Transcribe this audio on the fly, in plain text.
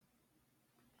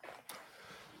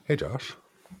Hey Josh,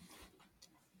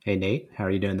 Hey Nate, how are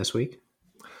you doing this week?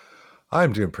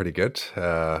 I'm doing pretty good.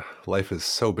 Life is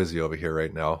so busy over here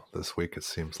right now. This week it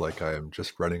seems like I am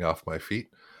just running off my feet,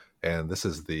 and this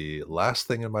is the last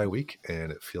thing in my week,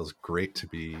 and it feels great to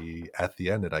be at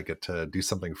the end and I get to do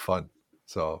something fun.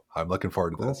 So I'm looking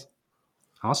forward to this.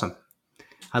 Cool. Awesome.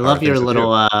 I How are love your things with you?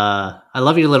 little I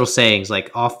love your little sayings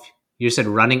like off you said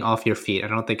running off your feet. I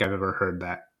don't think I've ever heard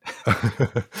that.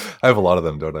 I have a lot of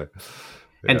them, don't I?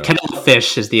 And Yeah. kettle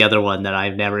fish is the other one that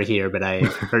I've never hear, but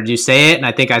I've heard you say it and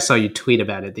I think I saw you tweet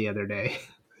about it the other day.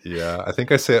 Yeah, I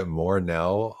think I say it more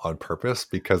now on purpose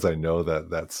because I know that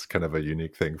that's kind of a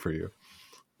unique thing for you.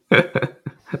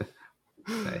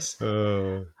 Nice.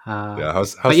 Uh, Uh yeah,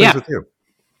 how's but things yeah. with you?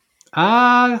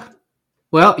 Uh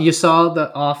well, you saw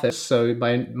The Office, so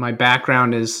my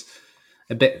background is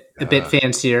a bit Yeah.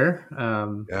 fancier.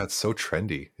 Yeah, it's so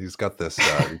trendy. He's got this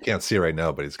you can't see it right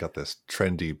now, but he's got this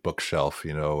trendy bookshelf,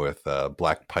 with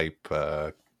black pipe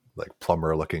like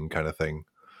plumber looking kind of thing.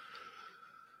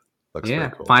 Looks very Yeah,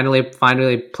 cool. finally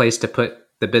a place to put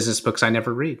the business books I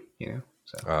never read.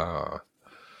 So Ah.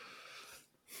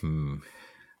 Hmm.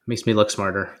 makes me look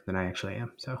smarter than I actually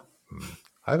am. So Hmm.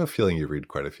 I have a feeling you read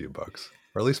quite a few books,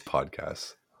 or at least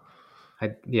podcasts.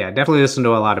 yeah, definitely listen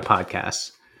to a lot of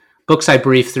podcasts. Books I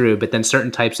brief through, but then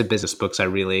certain types of business books I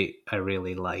really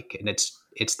like, and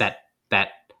it's that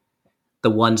the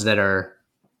ones that are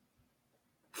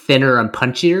thinner and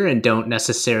punchier and don't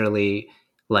necessarily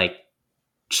like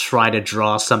try to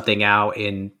draw something out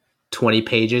in 20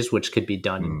 pages, which could be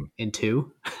done in Hmm. in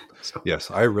two. So Yes,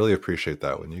 I really appreciate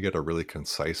that. When you get a really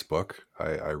concise book,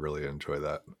 I really enjoy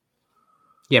that.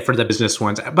 yeah, for the business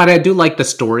ones, but I do like the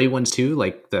story ones too.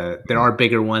 Like there Hmm. are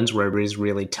bigger ones where it is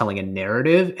really telling a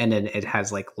narrative, and then it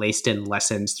has like laced in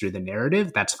lessons through the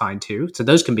narrative. That's fine too. So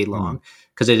those can be Hmm. long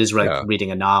because it is like Yeah,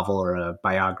 reading a novel or a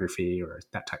biography or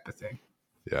that type of thing.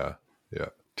 yeah, yeah.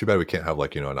 Too bad we can't have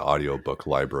like, an audiobook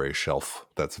library shelf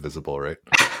that's visible, right?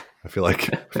 I feel like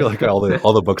all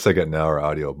the books I get now are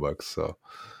audiobooks, so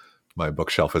my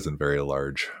bookshelf isn't very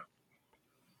large.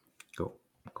 Cool,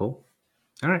 cool.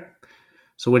 All right.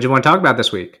 So what do you want to talk about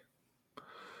this week?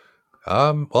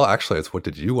 Well, actually, it's what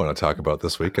did you want to talk about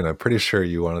this week? And I'm pretty sure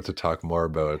you wanted to talk more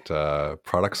about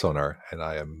product sonar, and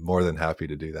I am more than happy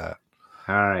to do that.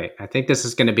 All right. I think this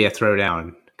is going to be a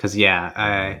throwdown because yeah,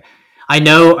 Uh, I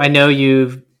know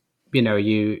you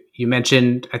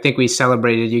mentioned. I think we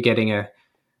celebrated you getting a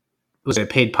was it a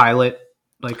paid pilot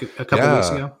like a couple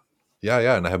weeks yeah, ago.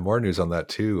 yeah, and I have more news on that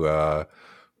too.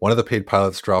 One of the paid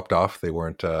pilots dropped off; they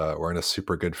weren't a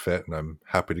super good fit, and I'm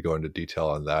happy to go into detail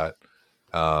on that.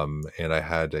 And I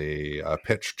had a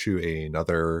pitch to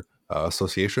another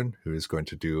association who is going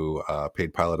to do a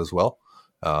paid pilot as well,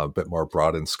 a bit more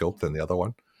broad in scope than the other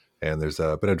one. And there's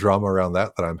a bit of drama around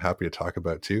that I'm happy to talk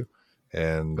about too.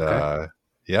 And Okay.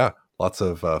 yeah, lots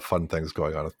of fun things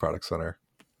going on with Product Center.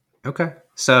 Okay.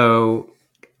 So,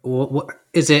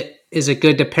 is it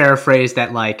good to paraphrase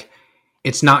that like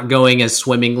it's not going as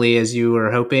swimmingly as you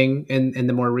were hoping in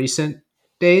the more recent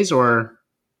days, or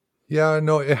Yeah,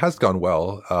 no, it has gone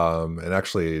well. And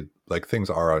actually, like things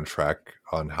are on track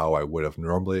on how I would have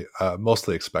normally,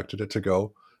 mostly expected it to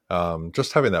go.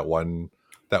 Just having that one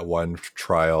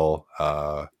trial,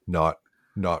 not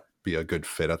be a good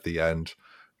fit at the end.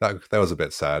 That was a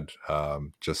bit sad.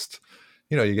 Just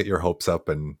you get your hopes up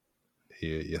and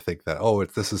you think that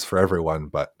this is for everyone,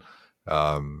 but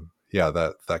yeah,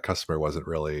 that customer wasn't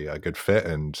really a good fit,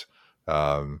 and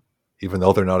um, even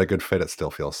though they're not a good fit, it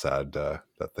still feels sad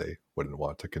that they wouldn't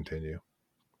want to continue.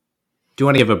 do you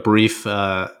want to give a brief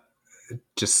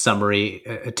just summary,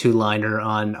 a two liner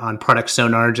on product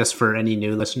sonar just for any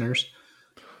new listeners?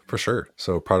 For sure.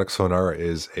 So, Product Sonar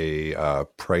is a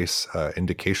price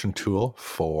indication tool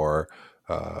for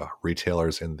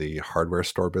retailers in the hardware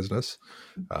store business.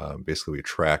 Basically, we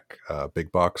track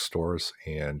big box stores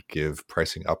and give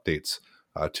pricing updates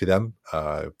to them.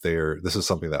 This is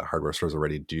something that hardware stores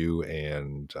already do,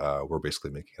 and we're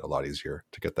basically making it a lot easier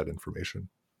to get that information.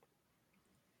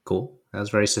 Cool. That was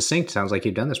very succinct. Sounds like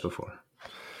you've done this before.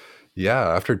 Yeah,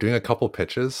 after doing a couple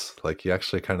pitches, like you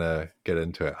actually kind of get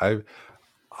into it.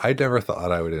 I never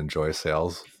thought I would enjoy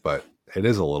sales, but it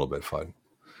is a little bit fun.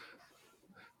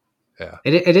 Yeah.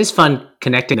 It is fun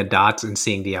connecting the dots and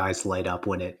seeing the eyes light up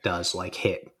when it does like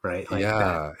hit, right? Like that.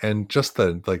 Yeah, and just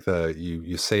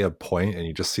you say a point and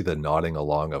you just see the nodding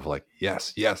along of like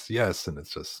yes, yes, yes, and it's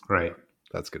just Right.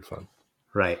 that's good fun.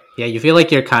 Right. Yeah, you feel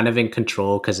like you're kind of in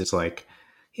control because it's like,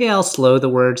 yeah, I'll slow the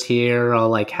words here. I'll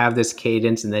like have this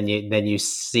cadence, and then you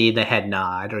see the head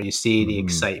nod, or you see the Mhm.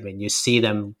 excitement. You see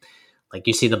them like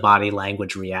you see the body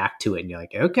language react to it and you're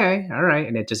like, okay, all right.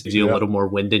 And it just gives you a little more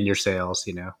wind in your sails,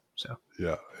 so.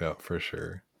 Yeah, for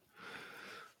sure.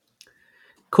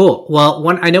 Cool. Well,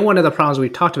 I know one of the problems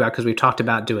we've talked about, because we talked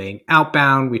about doing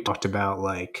outbound, we talked about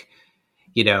like,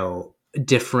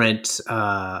 different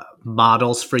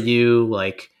models for you.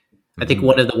 Like, I think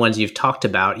one of the ones you've talked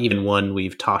about, even one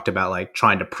we've talked about, like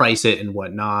trying to price it and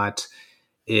whatnot,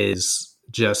 is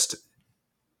just,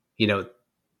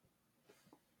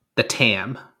 the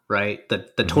TAM, right?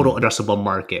 The total addressable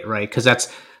market, right? Because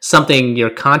that's something you're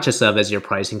conscious of as you're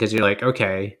pricing, because you're like,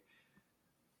 okay,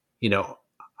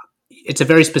 it's a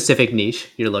very specific niche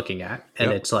you're looking at.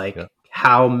 And it's like,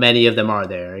 how many of them are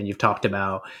there? And you've talked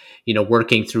about,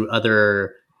 working through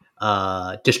other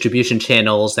distribution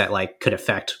channels that like could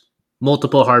affect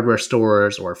multiple hardware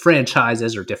stores or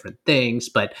franchises or different things.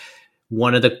 But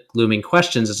one of the looming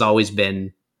questions has always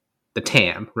been the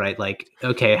TAM, right? Like,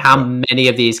 okay, how many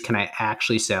of these can I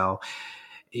actually sell?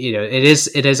 It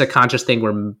is a conscious thing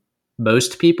where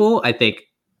most people, I think,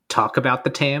 talk about the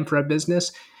TAM for a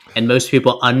business, and most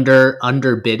people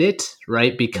underbid it,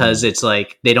 right? Because it's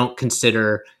like they don't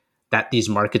consider that these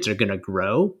markets are going to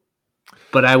grow.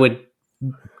 But I would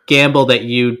gamble that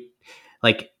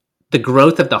the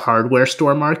growth of the hardware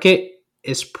store market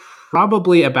is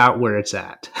probably about where it's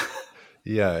at.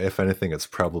 Yeah, if anything, it's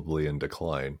probably in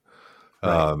decline.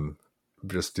 Right.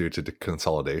 Just due to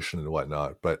consolidation and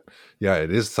whatnot. But yeah,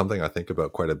 it is something I think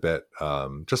about quite a bit.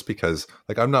 Just because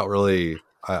like I've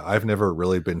never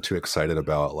really been too excited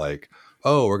about like,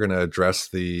 oh, we're going to address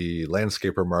the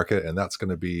landscaper market and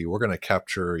we're going to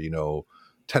capture,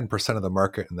 10% of the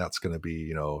market and that's going to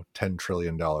be, $10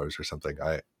 trillion or something.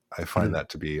 I find that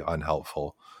to be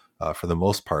unhelpful for the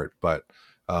most part. But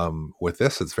with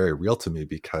this, it's very real to me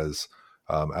because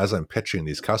as I'm pitching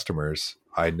these customers,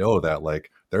 I know that like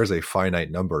there's a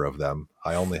finite number of them.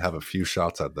 I only have a few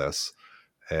shots at this,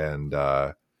 and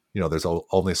there's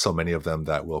only so many of them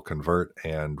that will convert.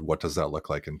 And what does that look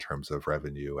like in terms of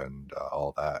revenue and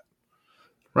all that?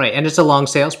 Right, and it's a long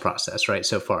sales process, right?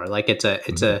 So far, like it's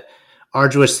a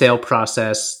arduous sale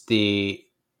process. And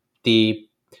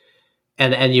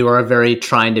you are very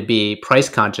trying to be price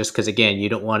conscious because again, you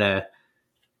don't want to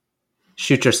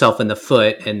shoot yourself in the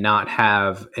foot and not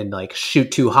have and like shoot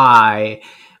too high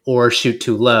or shoot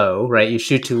too low, right? You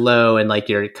shoot too low and like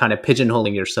you're kind of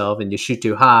pigeonholing yourself, and you shoot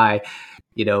too high,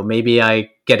 maybe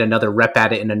I get another rep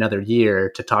at it in another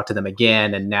year to talk to them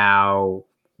again. And now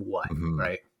what?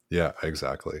 Right. Yeah,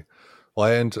 exactly.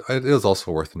 Well, and it is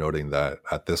also worth noting that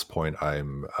at this point,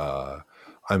 I'm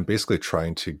basically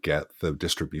trying to get the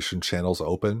distribution channels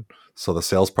open. So the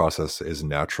sales process is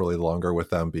naturally longer with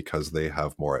them because they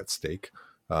have more at stake.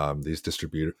 These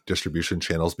distribution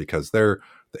channels, because they're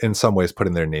in some ways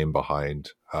putting their name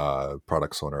behind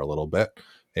Products Owner a little bit.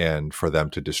 And for them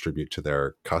to distribute to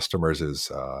their customers is,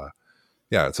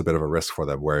 it's a bit of a risk for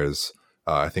them. Whereas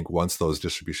I think once those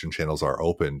distribution channels are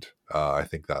opened, I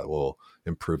think that will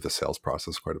improve the sales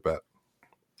process quite a bit.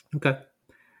 Okay.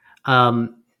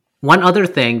 One other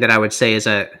thing that I would say is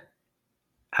a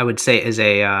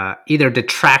either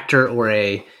detractor or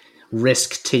a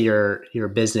risk to your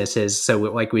business is, so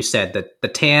like we said, that the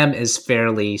TAM is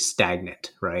fairly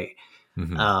stagnant, right?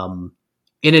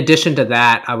 In addition to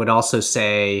that, I would also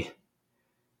say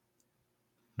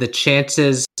the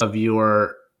chances of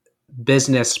your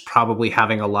business probably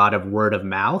having a lot of word of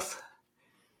mouth.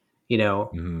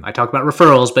 I talk about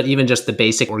referrals, but even just the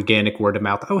basic organic word of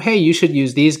mouth. Oh, hey, you should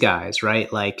use these guys,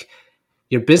 right? Like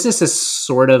your business is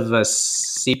sort of a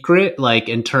secret, like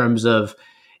in terms of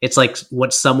it's like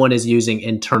what someone is using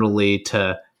internally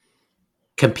to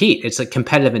compete. It's a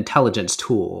competitive intelligence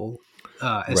tool,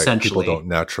 essentially. People don't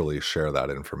naturally share that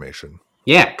information.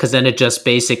 Yeah, because then it just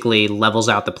basically levels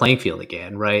out the playing field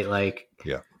again, right? Like,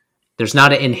 there's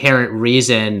not an inherent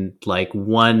reason, like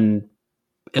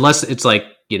unless it's like,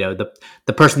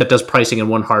 the person that does pricing in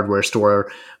one hardware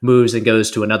store moves and goes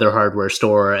to another hardware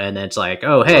store, and it's like,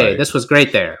 oh, hey, this was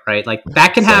great there, right? Like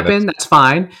that can happen, that's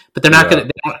fine, but they're not they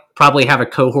don't probably have a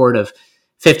cohort of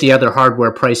 50 other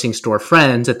hardware pricing store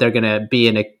friends that they're going to be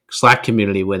in a Slack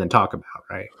community with and talk about,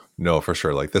 right? No, for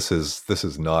sure. Like this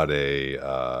is not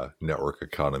a network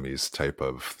economies type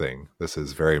of thing. This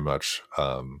is very much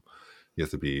you have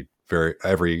to be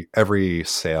every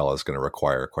sale is going to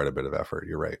require quite a bit of effort.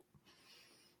 You're right.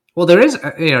 Well, there is,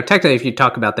 technically, if you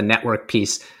talk about the network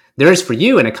piece, there is for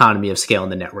you an economy of scale in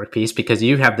the network piece because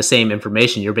you have the same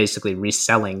information. You're basically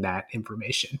reselling that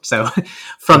information. So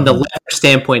from the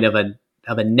standpoint of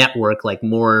a network, like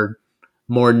more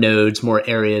nodes, more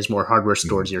areas, more hardware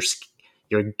stores,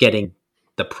 you're getting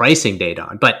the pricing data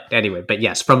on. But anyway,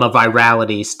 yes, from a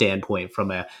virality standpoint,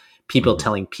 from a people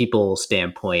telling people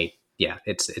standpoint, yeah,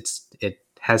 it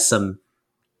has some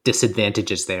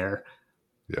disadvantages there.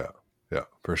 Yeah,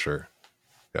 for sure.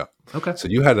 Yeah. Okay. So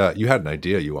you had an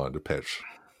idea you wanted to pitch.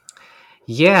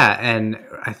 Yeah, and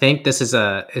I think this is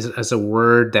a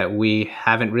word that we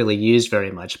haven't really used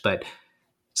very much, but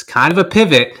it's kind of a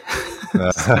pivot.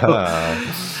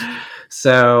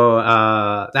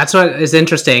 So that's what is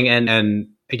interesting. And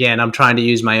again, I'm trying to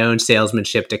use my own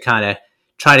salesmanship to kind of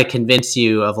try to convince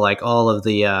you of like all of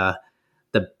the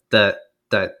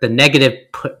negative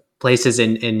places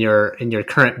in your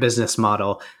current business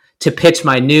model to pitch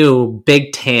my new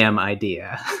big TAM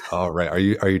idea. All right.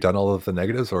 Are you done all of the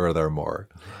negatives, or are there more?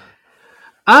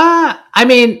 I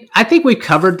mean, I think we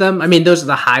covered them. I mean, those are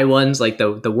the high ones, like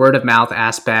the word of mouth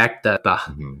aspect,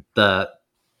 the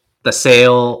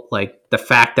sale, like the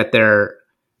fact that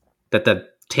the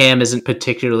TAM isn't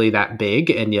particularly that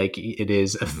big, and like it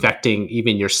is affecting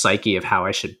even your psyche of how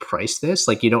I should price this.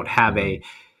 Like you don't have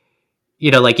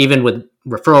like even with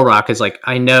Referral Rock is like,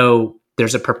 I know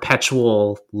there's a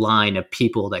perpetual line of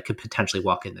people that could potentially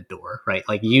walk in the door, right?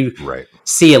 Like you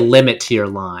see a limit to your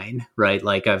line, right?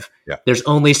 Like there's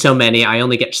only so many, I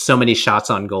only get so many shots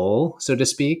on goal, so to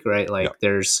speak, right? Like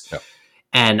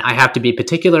and I have to be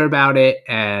particular about it.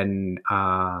 And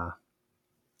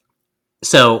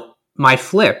so my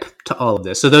flip to all of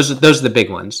this, so those are the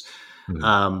big ones.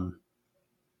 And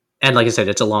like I said,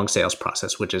 it's a long sales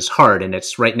process, which is hard. And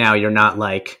it's right now, you're not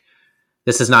like,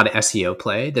 this is not an SEO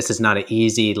play. This is not an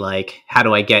easy, like, how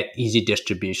do I get easy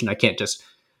distribution? I can't just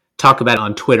talk about it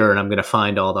on Twitter and I'm going to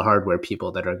find all the hardware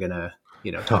people that are going to,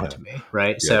 talk to me.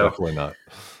 Right. Yeah, so definitely not.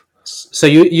 So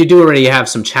you do already have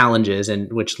some challenges,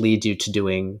 and which leads you to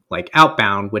doing like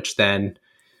outbound, which then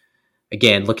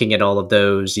again, looking at all of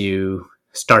those, you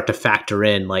start to factor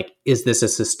in like, is this a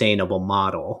sustainable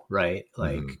model? Right.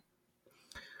 Like,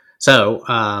 so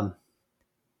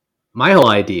my whole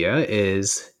idea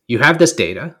is you have this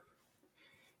data,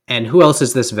 and who else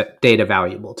is this data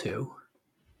valuable to?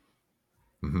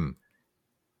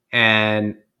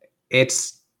 And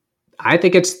I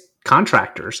think it's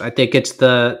contractors. I think it's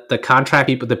the contract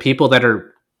people, the people that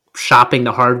are shopping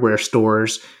the hardware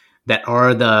stores that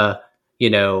are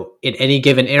in any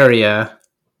given area,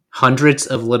 hundreds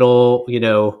of little,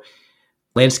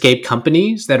 landscape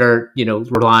companies that are,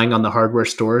 relying on the hardware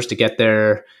stores to get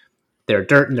their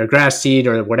dirt and their grass seed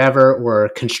or whatever, or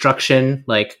construction,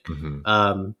 like,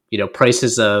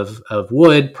 prices of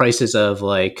wood, prices of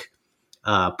like,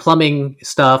 plumbing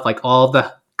stuff, like all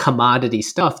the commodity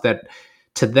stuff that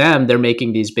to them, they're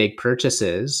making these big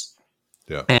purchases,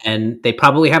 and they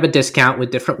probably have a discount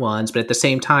with different ones. But at the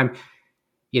same time,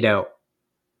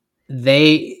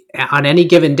 they, on any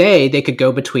given day, they could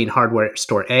go between hardware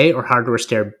store A or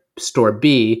hardware store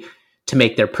B to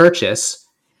make their purchase.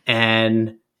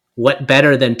 And what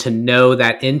better than to know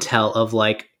that intel of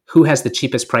like who has the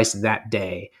cheapest price that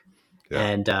day,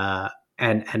 and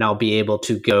I'll be able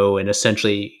to go and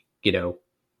essentially,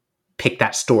 pick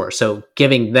that store. So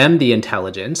giving them the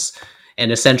intelligence,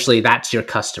 and essentially that's your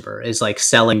customer, is like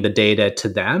selling the data to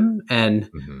them. And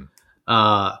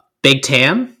Big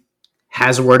TAM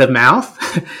has word of mouth.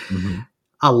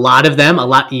 A lot of them, a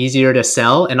lot easier to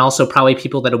sell, and also probably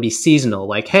people that'll be seasonal.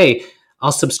 Like, hey,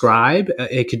 I'll subscribe.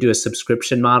 It could do a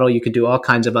subscription model. You could do all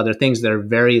kinds of other things that are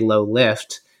very low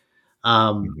lift.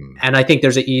 And I think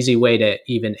there's an easy way to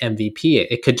even MVP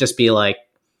it. It could just be like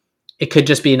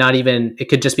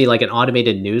an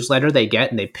automated newsletter they get,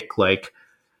 and they pick like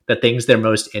the things they're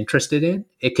most interested in.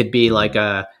 It could be like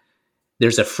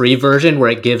there's a free version where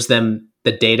it gives them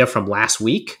the data from last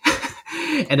week.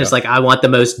 And it's like, I want the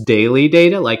most daily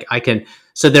data. Like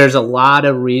so there's a lot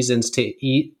of reasons to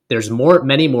eat. There's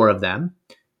many more of them.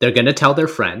 They're going to tell their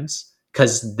friends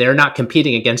because they're not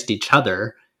competing against each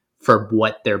other for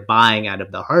what they're buying out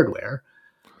of the hardware.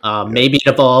 Maybe it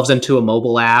evolves into a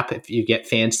mobile app if you get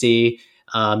fancy.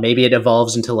 Maybe it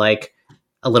evolves into like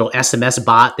a little SMS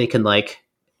bot. They can like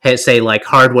say like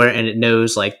hardware, and it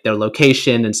knows like their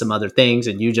location and some other things,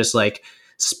 and you just like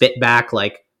spit back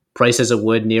like prices of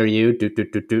wood near you,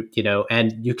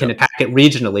 and you can attack it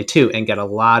regionally too, and get a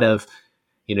lot of,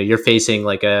 you're facing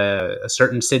like a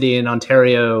certain city in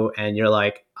Ontario, and you're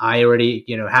like, I already,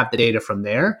 have the data from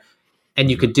there, and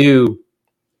you could do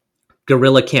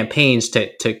guerrilla campaigns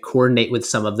to coordinate with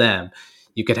some of them.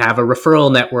 You could have a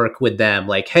referral network with them.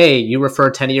 Like, hey, you refer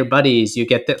 10 of your buddies, you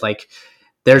get that. Like,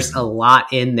 there's a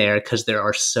lot in there because there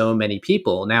are so many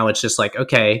people. Now it's just like,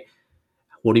 okay,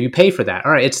 what do you pay for that?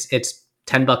 All right, it's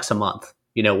 $10 a month,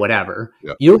 whatever.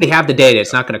 You already have the data.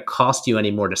 It's not going to cost you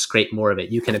any more to scrape more of it.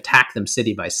 You can attack them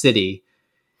city by city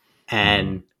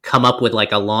and come up with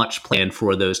like a launch plan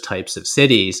for those types of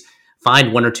cities.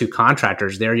 Find one or two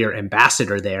contractors, they're your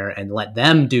ambassador there, and let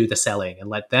them do the selling and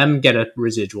let them get a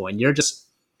residual. And you're just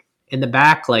in the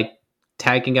back, like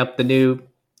tagging up the new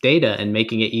data and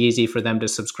making it easy for them to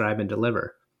subscribe and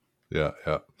deliver. Yeah.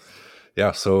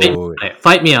 Yeah. So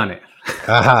fight me on it.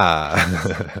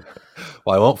 Aha.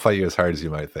 Well, I won't fight you as hard as you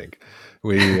might think.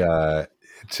 We, to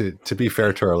be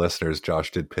fair to our listeners,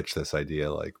 Josh did pitch this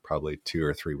idea like probably 2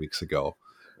 or 3 weeks ago,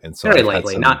 and so very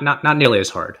lightly, not nearly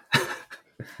as hard.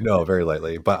 No, very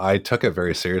lightly, but I took it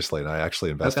very seriously, and I actually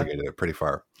investigated it pretty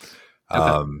far.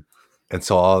 And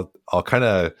so I'll kind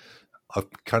of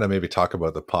maybe talk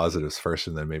about the positives first,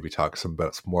 and then maybe talk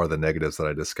about more of the negatives that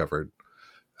I discovered.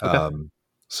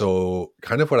 So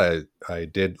kind of what I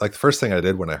did, like the first thing I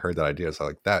did when I heard that idea is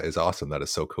like, that is awesome. That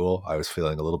is so cool. I was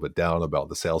feeling a little bit down about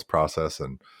the sales process,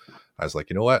 and I was like,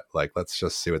 you know what, like, let's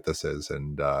just see what this is.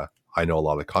 And I know a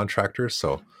lot of contractors,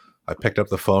 so I picked up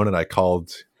the phone and I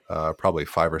called probably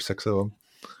 5 or 6 of them.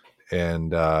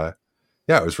 And yeah,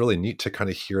 it was really neat to kind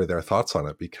of hear their thoughts on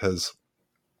it, because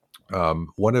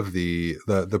one of the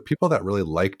people that really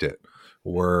liked it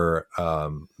were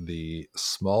the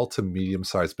small to medium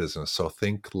sized business. So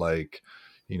think like,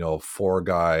 4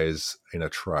 guys in a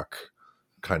truck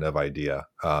kind of idea.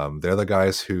 They're the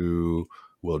guys who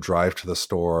will drive to the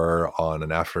store on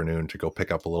an afternoon to go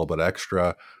pick up a little bit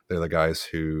extra. They're the guys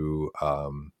who,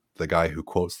 the guy who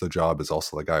quotes the job is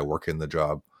also the guy working the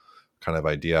job kind of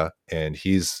idea. And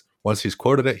once he's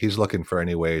quoted it, he's looking for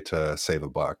any way to save a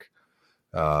buck.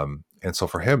 And so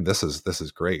for him, this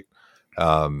is great.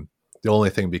 The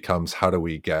only thing becomes, how do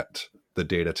we get the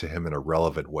data to him in a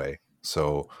relevant way?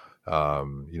 So,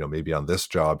 maybe on this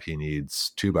job he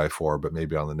needs 2x4, but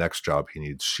maybe on the next job he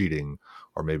needs sheeting,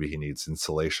 or maybe he needs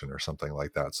insulation or something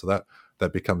like that. So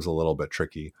that becomes a little bit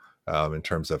tricky in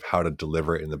terms of how to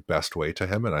deliver it in the best way to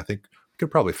him. And I think we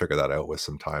could probably figure that out with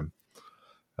some time.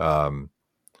 But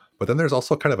then there's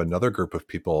also kind of another group of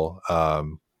people.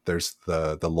 There's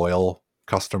the loyal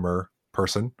customer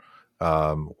person,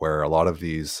 where a lot of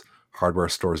these hardware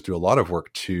stores do a lot of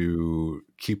work to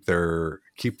keep their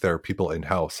people in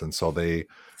house, and so they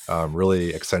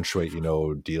really accentuate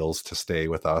deals to stay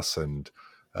with us. And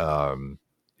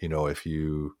if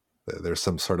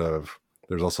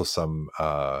there's also some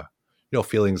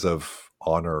feelings of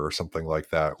honor or something like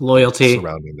that, loyalty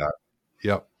surrounding that.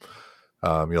 Yep.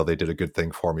 They did a good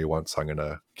thing for me once, I'm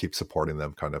gonna keep supporting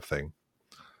them, kind of thing.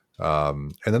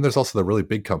 And then there's also the really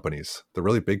big companies. The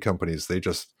really big companies, they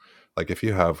just, like, if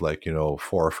you have 4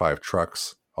 or 5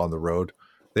 trucks on the road,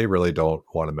 they really don't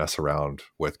want to mess around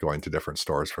with going to different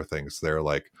stores for things. They're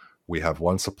like, we have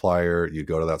one supplier, you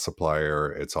go to that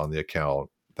supplier, it's on the account,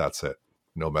 that's it,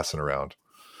 no messing around.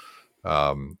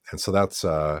 And so that's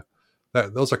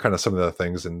those are kind of some of the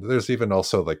things. And there's even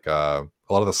also like a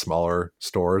lot of the smaller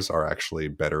stores are actually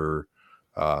better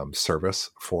service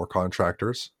for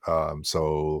contractors.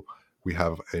 So we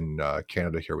have in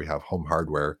Canada here, we have Home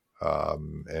Hardware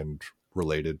and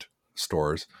related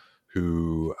stores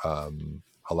who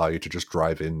allow you to just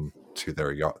drive into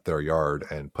their yard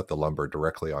and put the lumber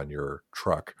directly on your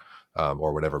truck,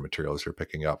 or whatever materials you're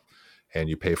picking up, and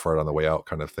you pay for it on the way out,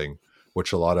 kind of thing.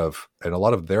 Which a lot of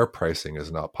their pricing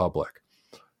is not public.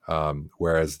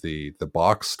 Whereas the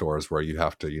box stores, where you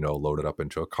have to load it up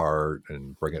into a cart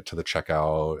and bring it to the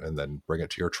checkout and then bring it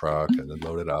to your truck and then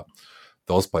load it up,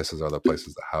 those places are the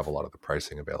places that have a lot of the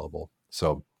pricing available.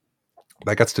 So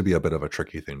that gets to be a bit of a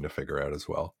tricky thing to figure out as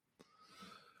well.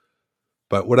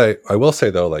 But what I will say,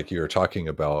 though, like you were talking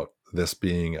about this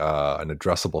being an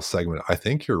addressable segment, I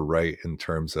think you're right in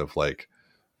terms of like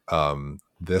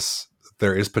this.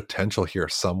 There is potential here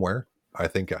somewhere. I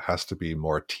think it has to be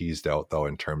more teased out, though,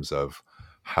 in terms of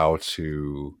how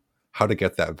to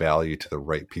get that value to the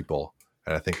right people.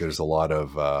 And I think there's a lot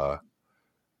of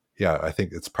I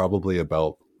think it's probably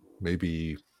about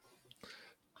maybe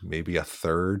a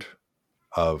third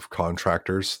of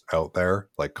contractors out there,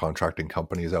 like contracting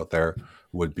companies out there,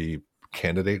 would be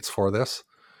candidates for this.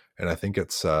 And I think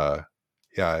it's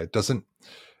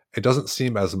it doesn't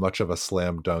seem as much of a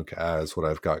slam dunk as what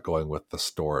I've got going with the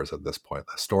stores at this point.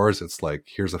 The stores, it's like,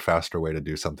 here's a faster way to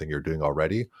do something you're doing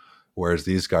already. Whereas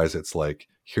these guys, it's like,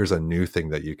 here's a new thing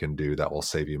that you can do that will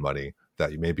save you money,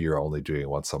 that maybe you're only doing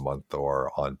once a month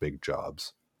or on big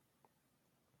jobs.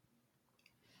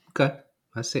 Okay.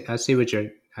 I see what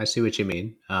you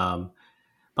mean.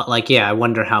 But like, yeah, I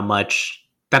wonder how much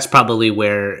that's probably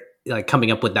where, like,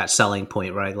 coming up with that selling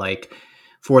point, right? Like,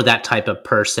 for that type of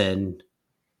person,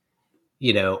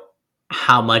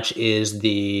 how much is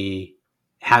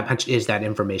that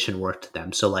information worth to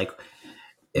them? So like,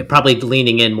 it probably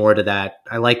leaning in more to that.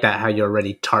 I like that how you're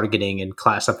already targeting and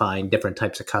classifying different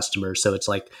types of customers. So it's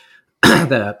like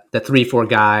the 3-4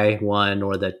 guy one,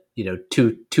 or the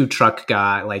two truck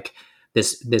guy, like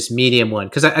this medium one.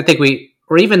 Because I think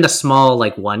or even the small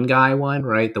like one guy one,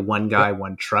 right? The one guy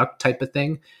one truck type of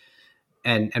thing.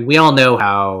 And we all know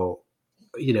how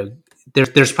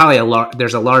there's probably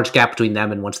there's a large gap between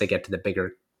them and once they get to the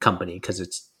bigger company, because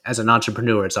it's, as an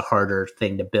entrepreneur, it's a harder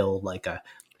thing to build like a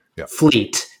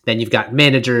fleet. Then you've got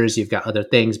managers, you've got other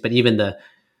things, but even the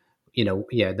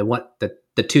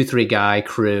 2-3 guy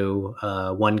crew,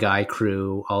 one guy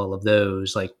crew, all of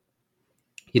those, like,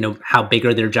 how big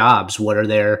are their jobs? What are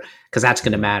their, because that's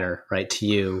going to matter, right, to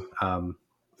you.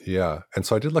 Yeah. And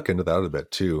so I did look into that a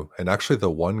bit too. And actually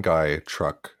the one guy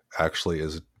truck actually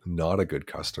is not a good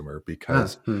customer,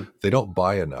 because they don't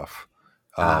buy enough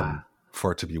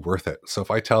for it to be worth it. So if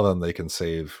I tell them they can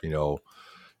save,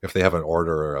 if they have an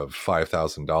order of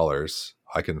 $5,000,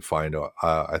 I can find,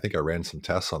 I think I ran some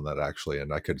tests on that actually,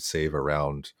 and I could save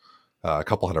around a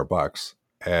couple $100.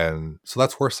 And so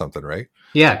that's worth something, right?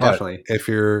 Yeah, But definitely. if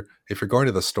you're going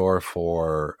to the store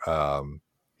for,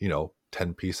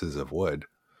 10 pieces of wood,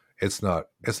 it's not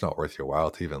worth your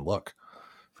while to even look.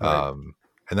 Right.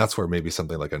 And that's where maybe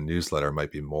something like a newsletter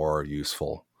might be more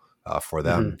useful for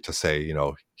them to say,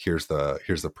 here's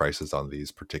the prices on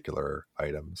these particular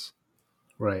items.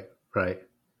 Right.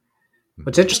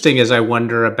 What's interesting is I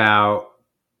wonder about,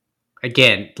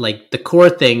 again, like the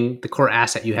core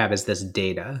asset you have is this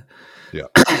data. Yeah.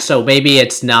 So maybe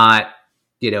it's not,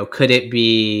 could it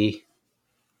be,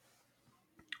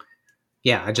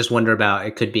 I just wonder about,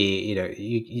 it could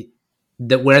be,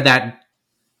 where that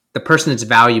the person that's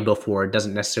valuable for it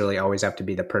doesn't necessarily always have to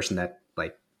be the person that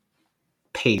like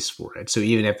pays for it. So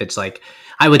even if it's like,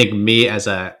 I would think me as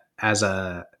a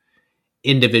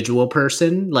individual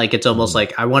person, like it's almost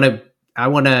like I want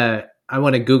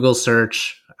to Google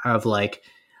search of like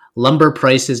lumber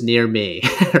prices near me,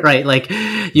 right? Like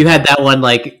you had that one,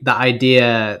 like the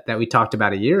idea that we talked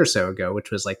about a year or so ago, which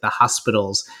was like the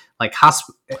hospitals, like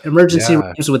emergency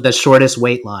rooms with the shortest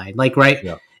wait line, like, right.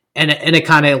 Yeah. And it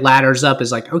kind of ladders up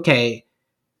as like, okay,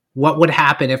 what would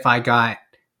happen if I got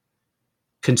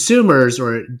consumers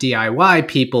or DIY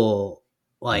people,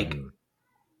 like,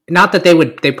 not that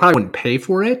they probably wouldn't pay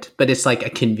for it, but it's like a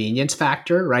convenience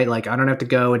factor, right? Like I don't have to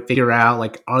go and figure out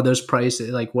like, are those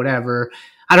prices, like whatever.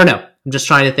 I don't know. I'm just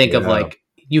trying to think of like,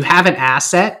 you have an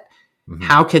asset.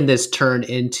 How can this turn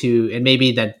into, and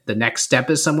maybe that the next step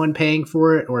is someone paying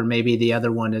for it, or maybe the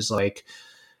other one is like,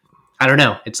 I don't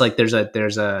know. It's like there's a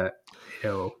I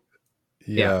don't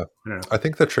know. I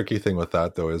think the tricky thing with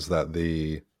that though is that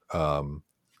the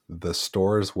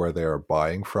stores where they are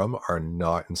buying from are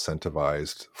not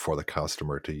incentivized for the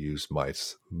customer to use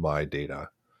my data.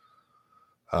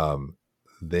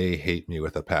 They hate me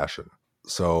with a passion.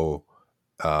 So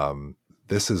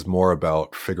this is more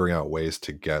about figuring out ways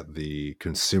to get the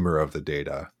consumer of the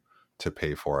data to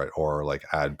pay for it, or like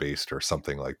ad based or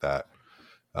something like that.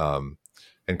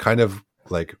 And kind of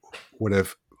like,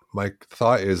 my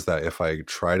thought is that if I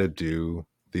try to do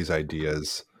these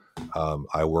ideas,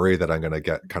 I worry that I'm going to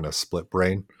get kind of split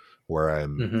brain, where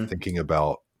I'm thinking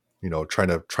about, trying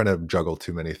to juggle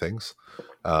too many things.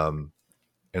 And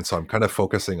so I'm kind of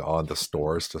focusing on the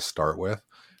stores to start with.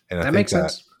 And that makes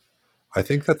sense. I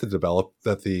think that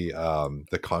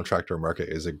the contractor market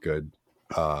is a good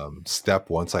step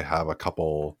once I have a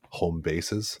couple home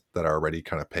bases that are already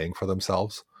kind of paying for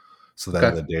themselves. So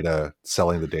then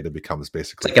selling the data becomes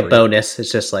basically it's like free. A bonus.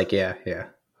 It's just like, yeah.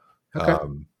 Okay.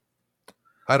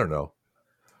 I don't know.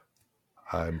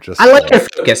 I like your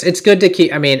focus. It's good to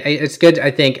keep. I mean, it's good.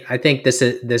 I think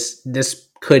this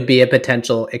could be a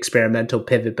potential experimental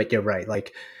pivot, but you're right.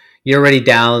 Like you're already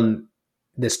down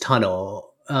this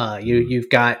tunnel. You've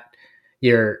got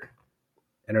your,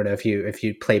 I don't know if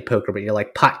you play poker, but you're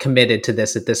like pot committed to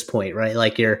this at this point, right?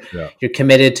 Like you're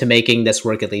committed to making this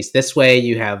work at least this way.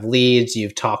 You have leads,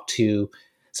 you've talked to,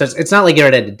 so it's not like you're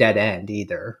at a dead end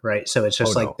either, right? So it's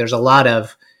just there's a lot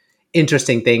of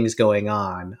interesting things going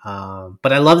on.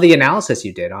 But I love the analysis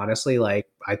you did, honestly. Like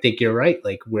I think you're right.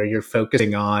 Like where you're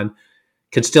focusing on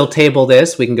could still table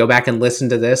this. We can go back and listen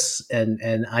to this,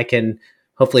 and I can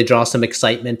hopefully draw some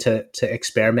excitement to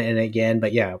experiment in it again.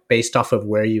 But yeah, based off of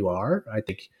where you are, I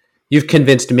think you've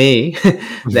convinced me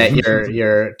that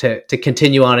you're to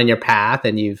continue on in your path.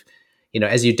 And you've,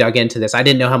 as you dug into this, I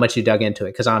didn't know how much you dug into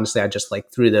it, because honestly, I just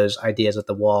like threw those ideas at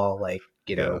the wall, like,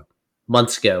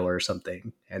 months ago or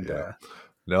something. And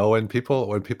No, when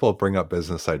people bring up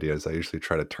business ideas, I usually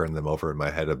try to turn them over in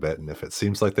my head a bit, and if it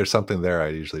seems like there's something there, I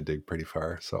usually dig pretty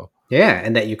far. So Yeah,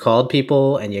 and that you called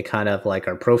people and you kind of like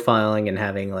are profiling and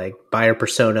having like buyer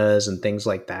personas and things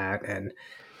like that, and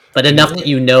but you know enough what? that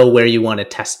you know where you want to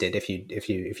test it if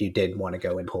you did want to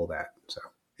go and pull that. So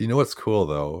You know what's cool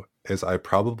though is I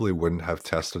probably wouldn't have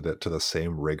tested it to the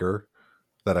same rigor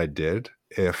that I did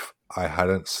if I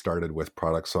hadn't started with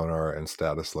product sonar and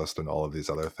status list and all of these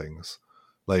other things.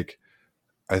 Like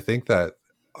I think that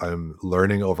I'm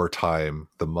learning over time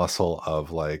the muscle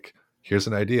of like, here's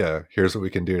an idea, here's what we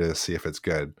can do to see if it's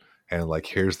good. And like,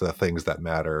 here's the things that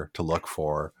matter to look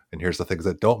for. And here's the things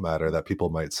that don't matter that people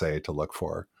might say to look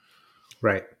for.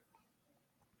 right.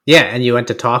 Yeah, and you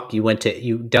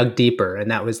dug deeper,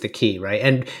 and that was the key, right?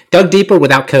 And dug deeper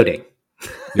without coding.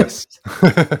 Yes.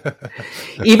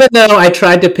 Even though I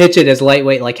tried to pitch it as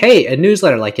lightweight, like, hey, a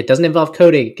newsletter, like it doesn't involve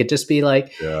coding. It could just be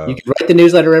like you Yeah. could write the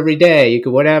newsletter every day. You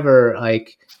could whatever,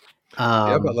 like,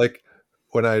 Yeah. But um, like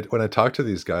when I talk to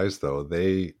these guys though,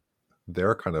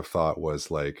 their kind of thought was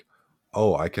like,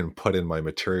 oh, I can put in my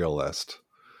material list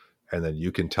and then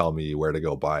you can tell me where to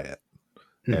go buy it.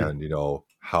 mhm. And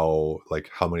how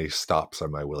many stops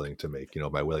am I willing to make?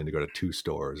 Am I willing to go to 2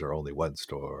 stores or only 1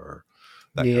 store, or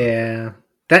that kind of thing.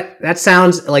 Yeah, that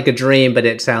sounds like a dream, but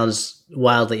it sounds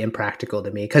wildly impractical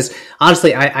to me. Because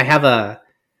honestly, I have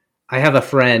a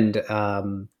friend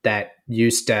that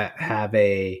used to have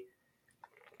it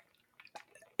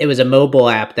was a mobile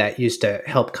app that used to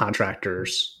help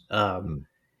contractors, Mm.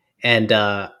 and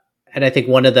and I think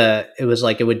it was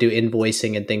like it would do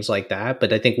invoicing and things like that.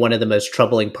 But I think one of the most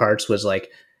troubling parts was like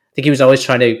I think he was always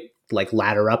trying to like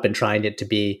ladder up and trying it to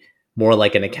be more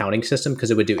like an accounting system because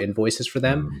it would do invoices for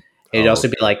them. Mm. It'd Oh, also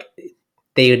be okay. like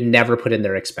they would never put in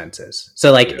their expenses.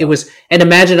 So like it Yeah. was, and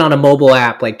imagine on a mobile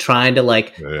app like trying to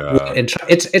like Yeah.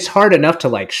 it's hard enough to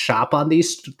like shop on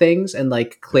these things and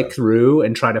like Yeah. click through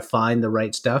and try to find the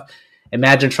right stuff.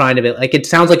 Imagine trying to be like it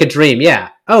sounds like a dream, yeah.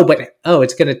 Oh,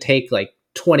 it's gonna take like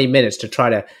 20 minutes to try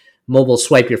to mobile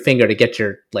swipe your finger to get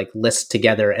your like list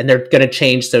together, and they're gonna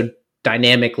change so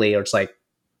dynamically, or it's like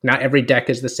not every deck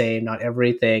is the same, not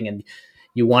everything, and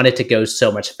you want it to go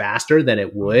so much faster than it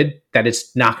Mm. would that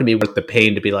it's not going to be worth the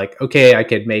pain to be like, okay, I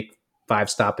could make 5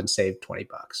 stop and save $20.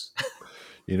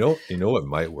 What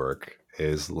might work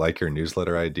is like your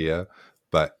newsletter idea,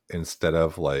 but instead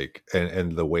of like,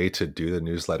 and the way to do the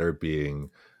newsletter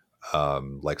being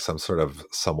like some sort of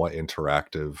somewhat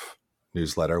interactive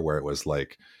newsletter where it was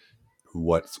like,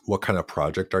 what kind of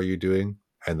project are you doing,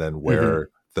 and then Mm-hmm. where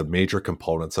the major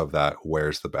components of that,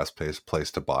 where's the best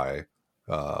place to buy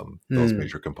those Mm.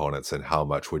 major components, and how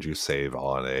much would you save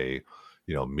on a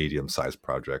medium sized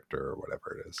project or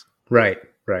whatever it is, Right,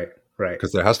 right, right.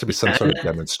 because there has to be some Yeah, sort of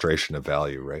demonstration of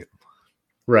value, right?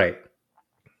 right.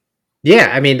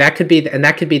 Yeah, I mean that could be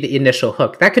the initial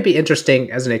hook. That could be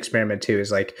interesting as an experiment too.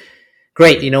 Is like,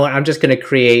 great, Mm. you know what? I'm just going to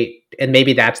create, and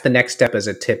maybe that's the next step as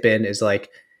a tip in is like,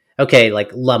 okay,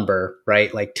 like lumber,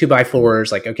 right? Like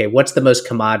 2x4s, like, okay, what's the most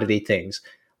commodity things? Mm.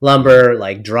 Lumber,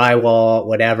 like drywall,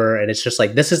 whatever. And it's just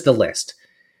like, this is the list.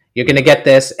 You're going to Yeah. get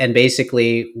this. And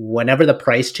basically, whenever the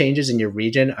price changes in your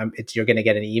region, you're going to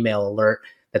get an email alert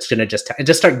that's going to just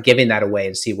start giving that away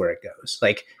and see where it goes.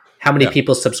 Like, how many Yeah.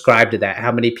 people subscribe to that?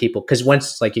 How many people? Because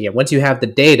once you have the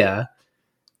data,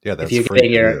 Yeah, if that's you're free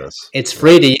getting to do this. it's Yeah.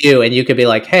 free to you, and you could be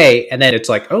like, hey, and then it's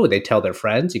like, oh, they tell their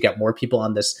friends. You got more people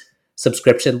on this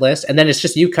subscription list, and then it's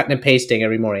just you cutting and pasting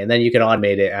every morning, and then you can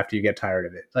automate it after you get tired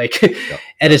of it. Like, Yeah.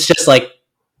 and it's just like,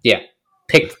 yeah,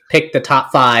 pick the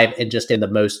top 5 and just in the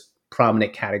most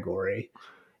prominent category,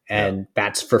 Yeah. and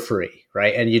that's for free,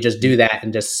 right? And you just do that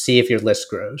and just see if your list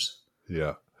grows.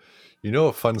 Yeah.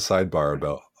 A fun sidebar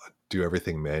about do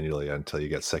everything manually until you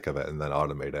get sick of it and then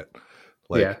automate it. Yeah.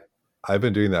 Like I've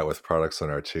been doing that with products on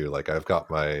R2. Like I've got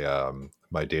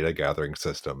my data gathering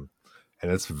system, and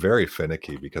it's very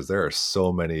finicky because there are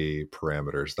so many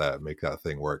parameters that make that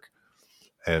thing work.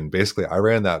 And basically I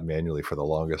ran that manually for the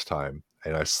longest time,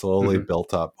 and I slowly Hmm.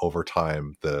 built up over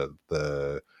time the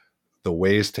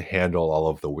ways to handle all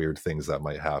of the weird things that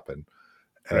might happen,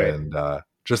 Right. and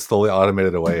just slowly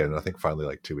automated away. And I think finally,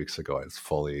 like 2 weeks ago, it's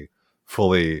fully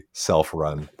self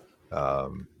run.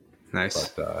 Um, Nice.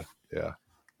 but yeah,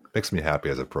 makes me happy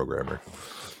as a programmer.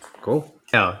 Cool.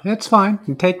 No, that's fine.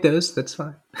 You take those. That's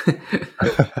fine.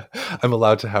 I'm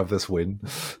allowed to have this win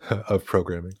of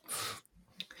programming.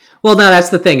 Well, no, that's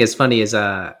the thing. Is funny is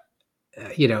more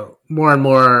and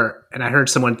more, and I heard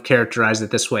someone characterize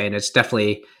it this way, and it's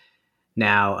definitely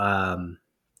now,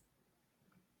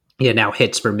 now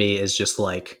hits for me is just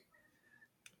like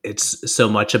it's so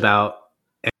much about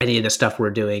any of the stuff we're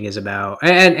doing is about,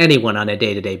 and anyone on a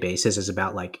day-to-day basis is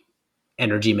about like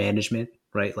energy management,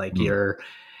 right? Like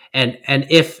and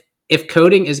if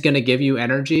coding is going to give you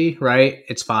energy, right,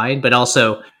 it's fine. But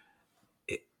also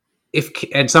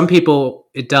and some people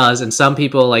it does, and some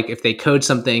people, like if they code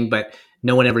something but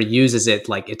no one ever uses it,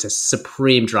 like it's a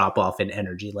supreme drop off in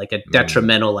energy, like a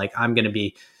detrimental, like I'm going to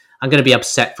be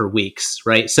upset for weeks.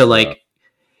 Right. So like,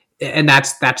 and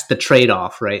that's the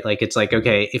trade-off, right? Like, it's like,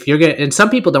 okay, if you're going to, and some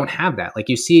people don't have that. Like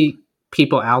you see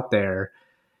people out there,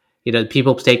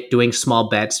 people doing small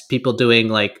bets, people doing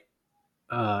like,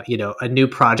 a new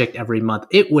project every month.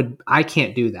 I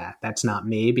can't do that. That's not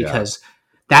me, because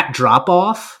that drop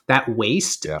off, that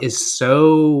waste is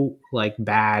so like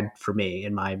bad for me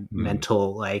in my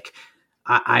mental, like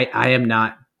I am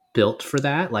not built for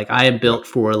that. Like I am built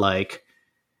for like,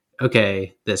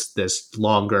 okay, this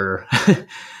longer,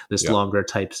 longer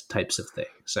types of thing.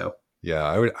 So yeah,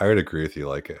 I would agree with you.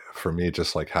 Like for me,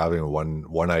 just like having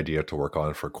one idea to work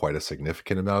on for quite a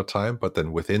significant amount of time, but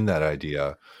then within that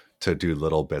idea to do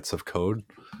little bits of code.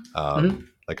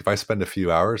 Like if I spend a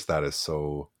few hours, that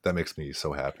makes me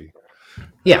so happy.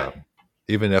 Yeah.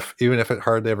 Even if it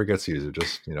hardly ever gets used, it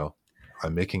just,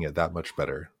 I'm making it that much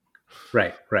better.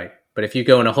 Right. But if you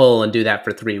go in a hole and do that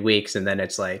for 3 weeks, and then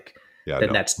it's like,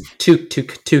 that's too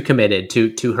committed,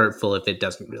 too hurtful if it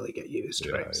doesn't really get used.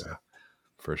 Yeah, right. So.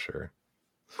 For sure.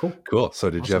 Cool. So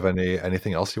did you have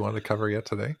anything else you wanted to cover yet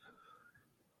today?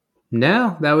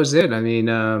 No, that was it. I mean,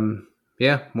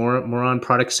 more on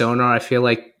Product Sonar. I feel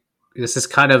like this is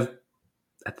kind of,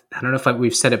 I don't know if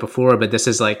we've said it before, but this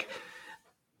is like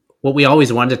what we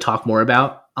always wanted to talk more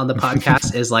about on the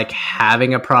podcast is like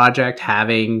having a project,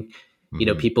 having,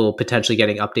 people potentially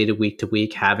getting updated week to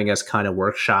week, having us kind of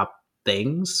workshop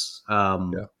things.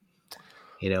 Well,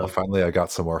 finally I got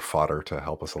some more fodder to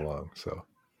help us along. So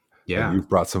and you've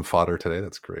brought some fodder today.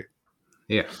 That's great.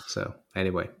 Yeah. So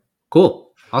anyway,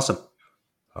 cool. Awesome.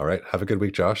 All right. Have a good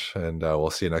week, Josh. And we'll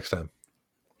see you next time.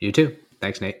 You too.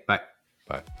 Thanks, Nate. Bye.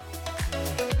 Bye.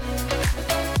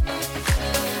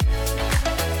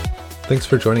 Thanks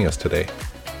for joining us today.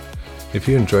 If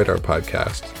you enjoyed our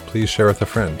podcast, please share with a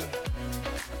friend.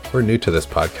 We're new to this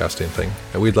podcasting thing,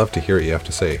 and we'd love to hear what you have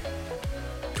to say.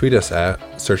 Tweet us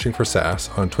at Searching for SaaS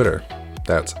on Twitter.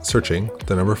 That's searching,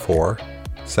 4,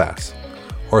 SaaS.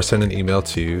 Or send an email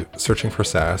to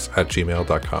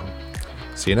searchingforsaas@gmail.com.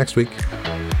 See you next week.